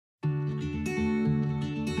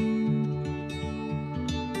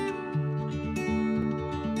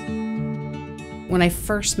When I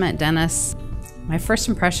first met Dennis, my first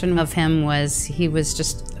impression of him was he was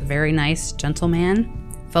just a very nice gentleman.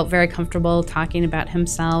 Felt very comfortable talking about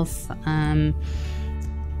himself,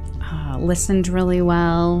 listened really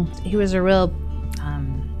well. He was a real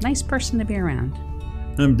nice person to be around.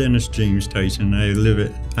 I'm Dennis James Tyson. I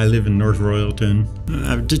live in North Royalton.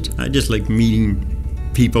 I just like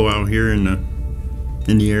meeting people out here in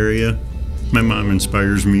the area. My mom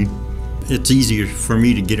inspires me. It's easier for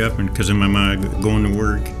me to get up because of my mom going to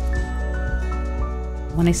work.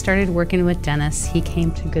 When I started working with Dennis, he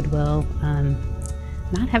came to Goodwill,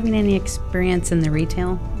 not having any experience in a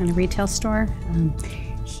retail store.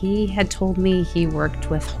 He had told me he worked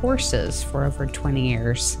with horses for over 20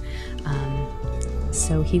 years.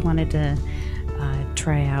 So he wanted to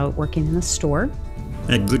try out working in a store.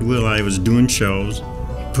 At Goodwill, I was doing shelves,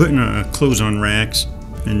 putting clothes on racks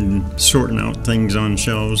and sorting out things on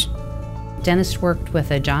shelves. Dennis worked with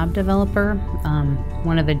a job developer.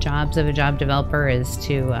 One of the jobs of a job developer is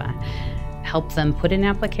to help them put in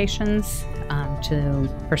applications to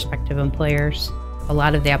prospective employers. A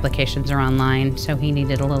lot of the applications are online, so he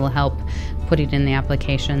needed a little help putting in the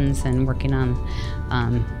applications and working on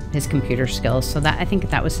his computer skills. So I think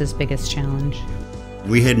that was his biggest challenge.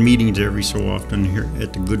 We had meetings every so often here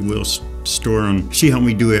at the Goodwill store, and she helped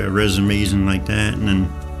me do resumes and like that. And then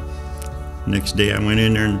next day I went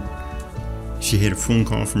in there and she had a phone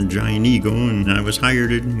call from Giant Eagle, and I was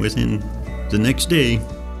hired within the next day.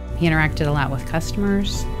 He interacted a lot with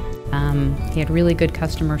customers. He had really good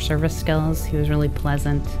customer service skills. He was really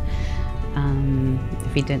pleasant.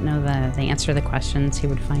 If he didn't know the answer to the questions, he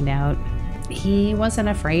would find out. He wasn't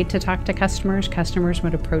afraid to talk to customers. Customers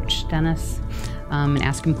would approach Dennis and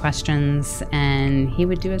ask him questions, and he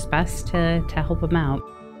would do his best to help them out.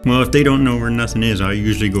 Well, if they don't know where nothing is, I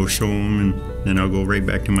usually go show them, and then I'll go right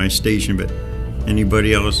back to my station. But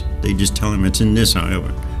anybody else, they just tell them it's in this aisle.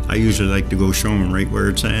 I usually like to go show them right where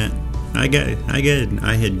it's at. I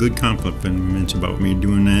had good compliments about me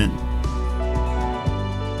doing that.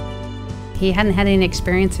 He hadn't had any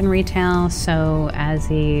experience in retail, so as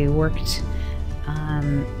he worked,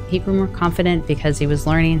 he grew more confident because he was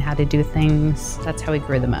learning how to do things. That's how he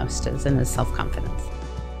grew the most, is in his self-confidence.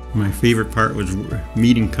 My favorite part was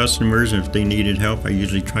meeting customers. If they needed help, I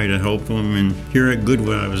usually try to help them. And here at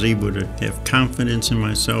Goodwill, I was able to have confidence in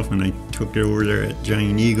myself, and I took it over there at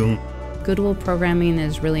Giant Eagle. Goodwill programming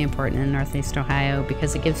is really important in Northeast Ohio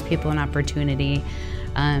because it gives people an opportunity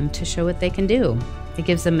to show what they can do. It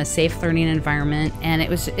gives them a safe learning environment, and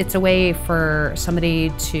it's a way for somebody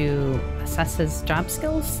to assess his job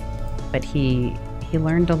skills, but he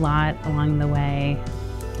learned a lot along the way.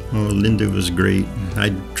 Oh, Linda was great. I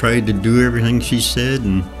tried to do everything she said,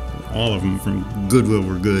 and all of them from Goodwill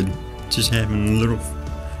were good. Just having a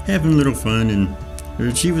little fun, and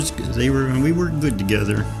we worked good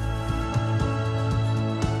together.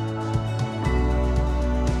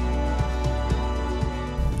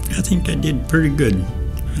 I think I did pretty good.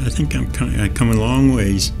 I think I'm coming a long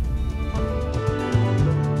ways.